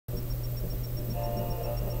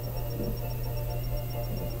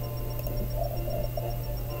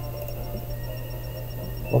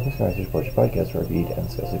Welcome to Scott Ransopher's Poetry Podcast, where I read and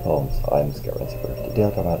discuss poems. I'm Scott Ransopher. Today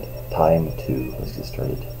I'll talk about Time 2. Let's get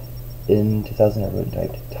started. In 2000, I wrote and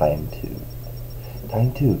typed Time 2.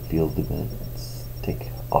 Time 2, feel the minutes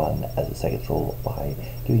tick on as the seconds roll by.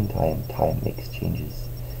 Giving time makes changes.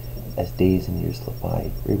 As days and years slip by,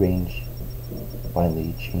 rearrange,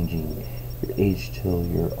 finally changing your age till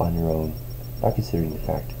you're on your own, not considering the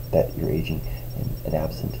fact that you're aging in an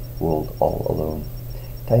absent world all alone.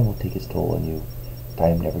 Time will take its toll on you.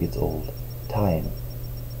 Time never gets old. Time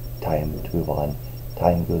to move on.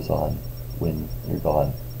 Time goes on when you're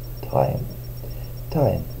gone. Time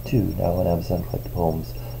 2, now on Amazon Collected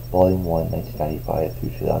Poems, Volume 1, 1995 through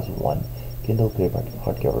 2001, Kindle paperback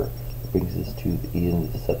hardcover. That brings us to the end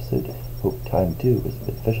of this episode. Hope Time 2 was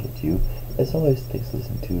beneficial to you. As always, thanks for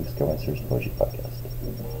listening to Scott Ransopher's Poetry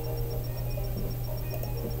Podcast.